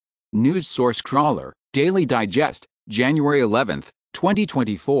News source crawler, Daily Digest, January 11,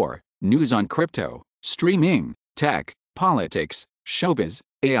 2024. News on crypto, streaming, tech, politics, showbiz,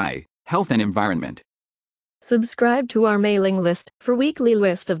 AI, health and environment. Subscribe to our mailing list for weekly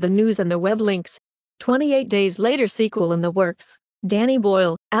list of the news and the web links. 28 Days Later sequel in the works. Danny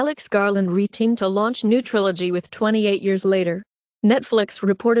Boyle, Alex Garland reteamed to launch new trilogy with 28 Years Later. Netflix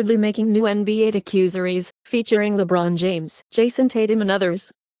reportedly making new NBA documentaries featuring LeBron James, Jason Tatum and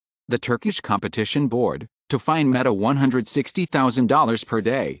others. The Turkish Competition Board, to fine Meta $160,000 per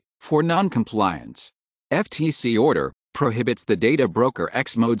day for non-compliance. FTC order prohibits the data broker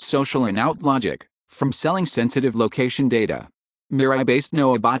Xmode Social and OutLogic from selling sensitive location data. Mirai-based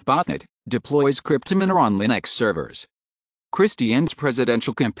NoahBot botnet deploys cryptominer on Linux servers. Christiane's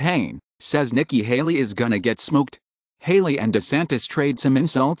presidential campaign says Nikki Haley is gonna get smoked. Haley and DeSantis trade some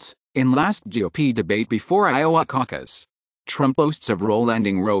insults in last GOP debate before Iowa caucus. Trump boasts of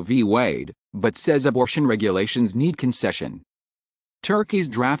ending Roe v. Wade, but says abortion regulations need concession. Turkey's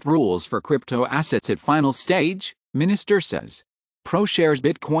draft rules for crypto assets at final stage, minister says. ProShares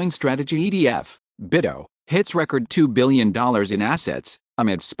Bitcoin Strategy ETF, BITO, hits record $2 billion in assets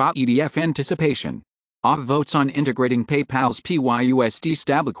amid spot ETF anticipation. OFF votes on integrating PayPal's PYUSD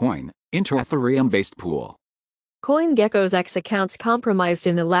stablecoin into Ethereum-based pool. CoinGecko's X accounts compromised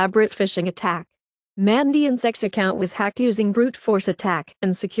in elaborate phishing attack. Mandiant's X account was hacked using brute force attack,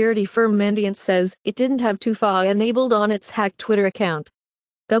 and security firm Mandiant says it didn't have TUFA enabled on its hacked Twitter account.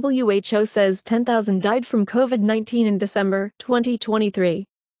 WHO says 10,000 died from COVID-19 in December 2023.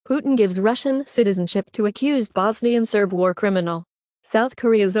 Putin gives Russian citizenship to accused Bosnian Serb war criminal. South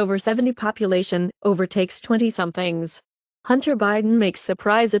Korea's over 70 population overtakes 20-somethings. Hunter Biden makes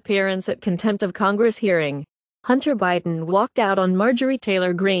surprise appearance at contempt of Congress hearing. Hunter Biden walked out on Marjorie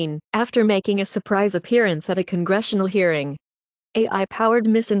Taylor Greene after making a surprise appearance at a congressional hearing. AI-powered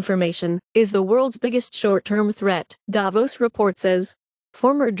misinformation is the world's biggest short-term threat, Davos report says.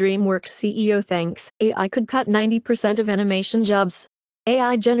 Former DreamWorks CEO thinks AI could cut 90% of animation jobs.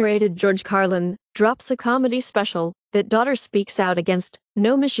 AI-generated George Carlin drops a comedy special that daughter speaks out against.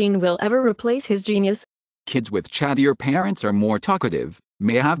 No machine will ever replace his genius. Kids with chattier parents are more talkative,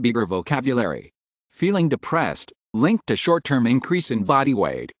 may have bigger vocabulary. Feeling depressed, linked to short-term increase in body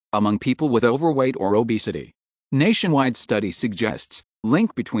weight among people with overweight or obesity. Nationwide study suggests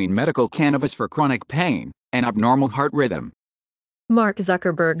link between medical cannabis for chronic pain and abnormal heart rhythm. Mark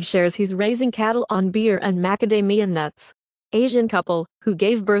Zuckerberg shares he's raising cattle on beer and macadamia nuts. Asian couple who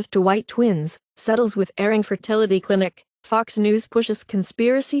gave birth to white twins settles with erring fertility clinic. Fox News pushes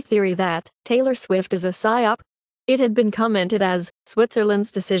conspiracy theory that Taylor Swift is a psyop. It had been commented as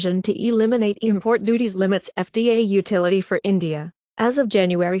Switzerland's decision to eliminate import duties limits FDA utility for India. As of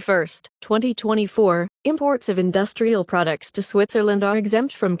January 1, 2024, imports of industrial products to Switzerland are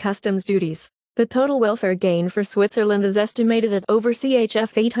exempt from customs duties. The total welfare gain for Switzerland is estimated at over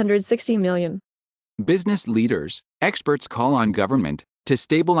CHF 860 million. Business leaders, experts call on government to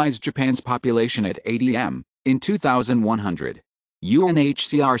stabilize Japan's population at 80 in 2100.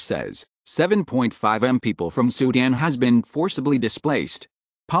 UNHCR says 7.5 million people from Sudan has been forcibly displaced.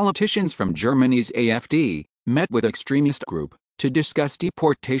 Politicians from Germany's AfD met with extremist group to discuss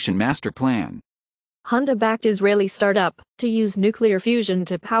deportation master plan. Honda-backed Israeli startup to use nuclear fusion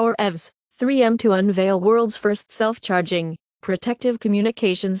to power EVs. 3M to unveil world's first self-charging, protective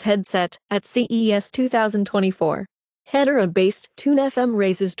communications headset at CES 2024. Hedera-based Tune FM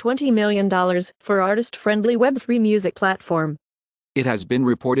raises $20 million for artist-friendly Web3 music platform. It has been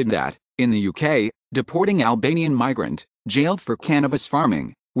reported that, in the UK, deporting Albanian migrant, jailed for cannabis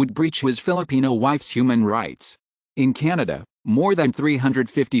farming, would breach his Filipino wife's human rights. In Canada, more than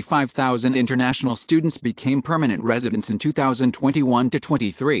 355,000 international students became permanent residents in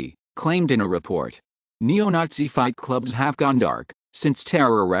 2021-23, claimed in a report. Neo-Nazi fight clubs have gone dark since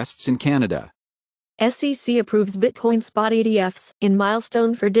terror arrests in Canada. SEC approves Bitcoin spot ETFs in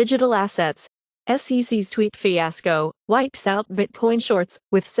milestone for digital assets. SEC's tweet fiasco wipes out Bitcoin shorts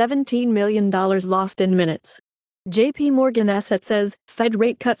with $17 million lost in minutes. JP Morgan Asset says Fed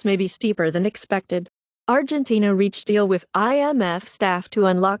rate cuts may be steeper than expected. Argentina reached deal with IMF staff to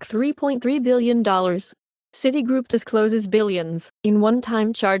unlock $3.3 billion. Citigroup discloses billions in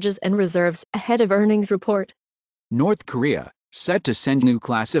one-time charges and reserves ahead of earnings report. North Korea, set to send new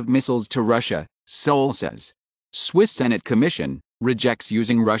class of missiles to Russia, Seoul says. Swiss Senate Commission rejects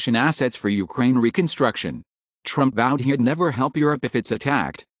using Russian assets for Ukraine reconstruction. Trump vowed he'd never help Europe if it's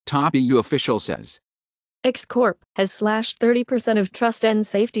attacked, top EU official says. X Corp has slashed 30% of trust and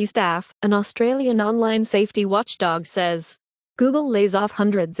safety staff, an Australian online safety watchdog says. Google lays off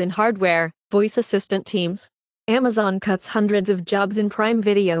hundreds in hardware, voice assistant teams. Amazon cuts hundreds of jobs in Prime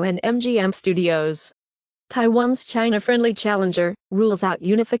Video and MGM Studios. Taiwan's China-friendly challenger rules out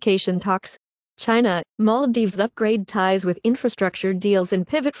unification talks. China, Maldives upgrade ties with infrastructure deals and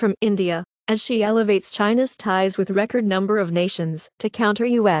pivot from India, as she elevates China's ties with record number of nations to counter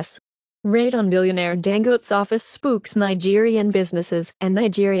U.S. raid on billionaire Dangote's office spooks Nigerian businesses, and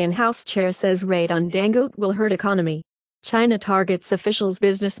Nigerian House chair says raid on Dangote will hurt economy. China targets officials'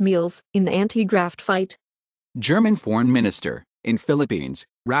 business meals in anti-graft fight. German foreign minister in Philippines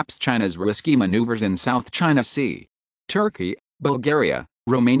wraps China's risky maneuvers in South China Sea. Turkey, Bulgaria,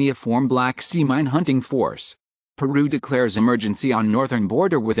 Romania form Black Sea mine hunting force. Peru declares emergency on northern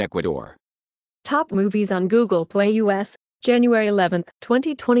border with Ecuador. Top movies on Google Play US, January 11,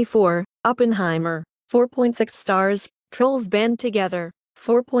 2024, Oppenheimer, 4.6 stars, Trolls Band Together,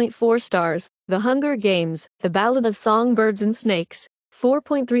 4.4 stars, The Hunger Games, The Ballad of Songbirds and Snakes,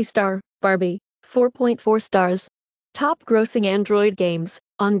 4.3 star, Barbie, 4.4 stars. Top grossing Android games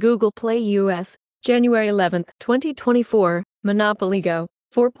on Google Play US, January 11, 2024, Monopoly Go,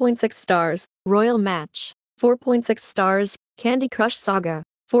 4.6 stars, Royal Match, 4.6 stars, Candy Crush Saga,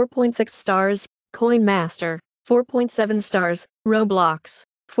 4.6 stars, Coin Master, 4.7 stars, Roblox,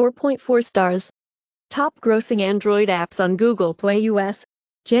 4.4 stars. Top grossing Android apps on Google Play US,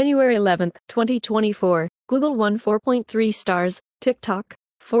 January 11, 2024, Google One 4.3 stars, TikTok,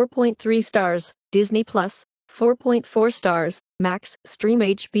 4.3 stars, Disney Plus, 4.4 stars, Max Stream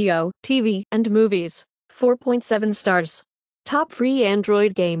HBO, TV and movies, 4.7 stars. Top free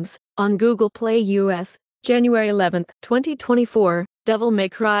Android games on Google Play US, January 11, 2024, Devil May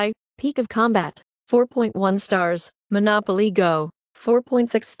Cry, Peak of Combat, 4.1 stars, Monopoly Go,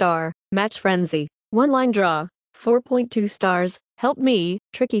 4.6 star, Match Frenzy, One Line Draw, 4.2 stars, Help Me,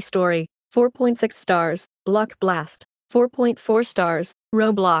 Tricky Story, 4.6 stars, Block Blast, 4.4 stars,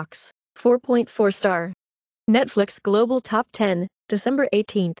 Roblox, 4.4 star. Netflix Global Top 10, December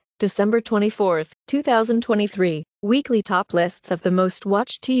 18, December 24, 2023, weekly top lists of the most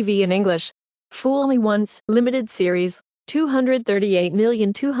watched TV in English. Fool Me Once, limited series,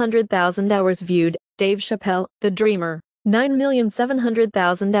 238,200,000 hours viewed, Dave Chappelle, The Dreamer,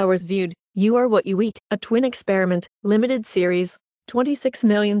 9,700,000 hours viewed, You Are What You Eat, A Twin Experiment, limited series,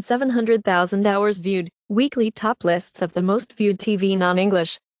 26,700,000 hours viewed, weekly top lists of the most viewed TV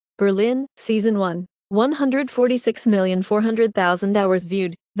non-English. Berlin, Season 1, 146,400,000 hours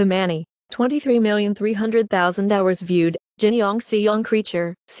viewed, The Manny, 23,300,000 hours viewed, Jin Yong Seong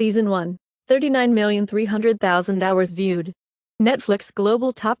Creature, Season 1, 39,300,000 hours viewed. Netflix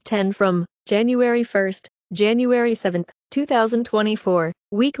Global Top 10 from January 1, January 7, 2024,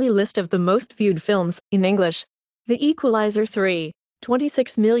 weekly list of the most viewed films in English. The Equalizer 3,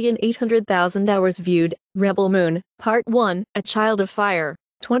 26,800,000 hours viewed, Rebel Moon, Part 1, A Child of Fire,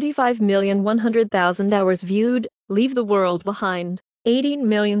 25,100,000 hours viewed, Leave the World Behind,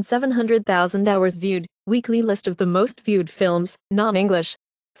 18,700,000 hours viewed, weekly list of the most viewed films, non-English.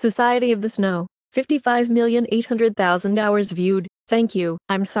 Society of the Snow, 55,800,000 hours viewed, Thank You,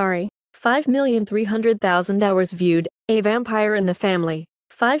 I'm Sorry, 5,300,000 hours viewed, A Vampire in the Family,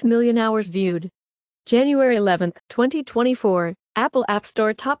 5 million hours viewed. January 11, 2024, Apple App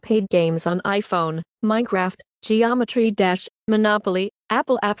Store top paid games on iPhone, Minecraft, Geometry Dash, Monopoly,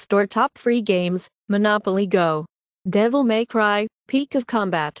 Apple App Store top free games, Monopoly Go, Devil May Cry, Peak of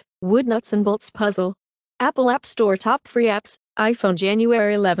Combat, Wood Nuts and Bolts Puzzle. Apple App Store top free apps, iPhone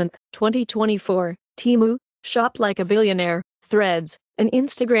January 11, 2024, Temu, Shop Like a Billionaire, Threads, an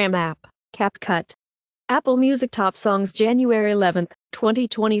Instagram app, CapCut. Apple Music top songs January 11,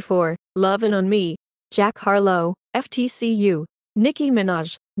 2024, Lovin' on Me, Jack Harlow, FTCU, Nicki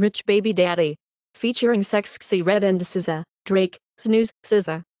Minaj, Rich Baby Daddy, featuring Sexy Red and SZA, Drake, Snooze,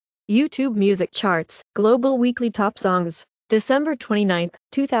 SZA. YouTube Music Charts, Global Weekly Top Songs, December 29,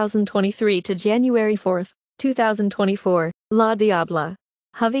 2023 to January 4, 2024, La Diabla,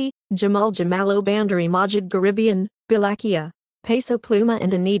 Hovey, Jamal Jamalo Bandari Majid Garibian, Bilakia, Peso Pluma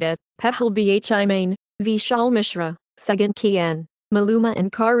and Anita, Pehal Bhi Main, Vishal Mishra, Sagan Kian, Maluma and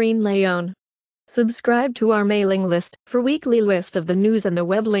Karine Leon. Subscribe to our mailing list for weekly list of the news and the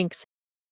web links.